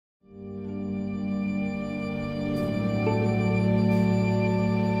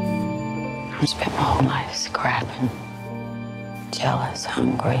I spent my whole life scrapping. Jealous,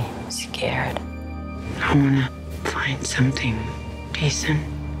 hungry, scared. I want to find something decent,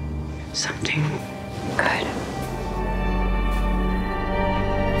 something good.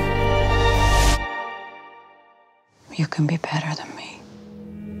 You can be better than me.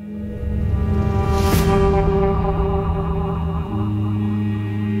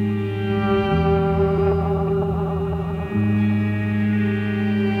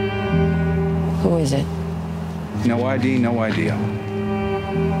 Who is it? No ID, no idea.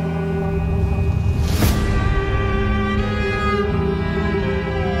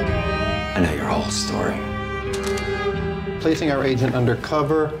 I know your whole story. Placing our agent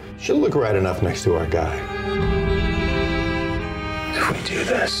undercover, she'll look right enough next to our guy. If we do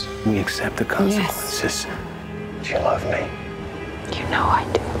this, we accept the consequences. Yes. Do you love me? You know I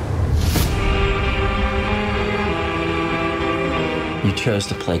do. You chose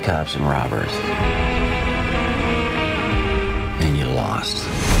to play cops and robbers. And you lost.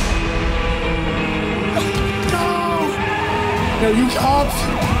 No, you cops!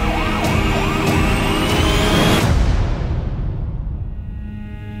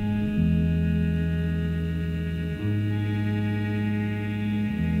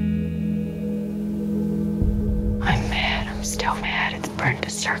 I'm mad. I'm still mad. It's burned a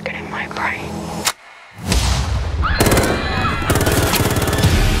circuit in my brain.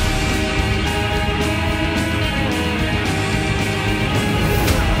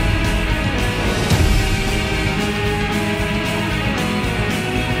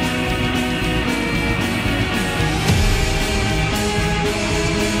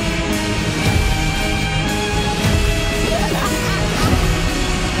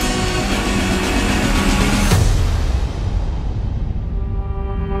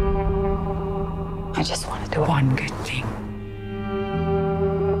 I just want to do one good thing.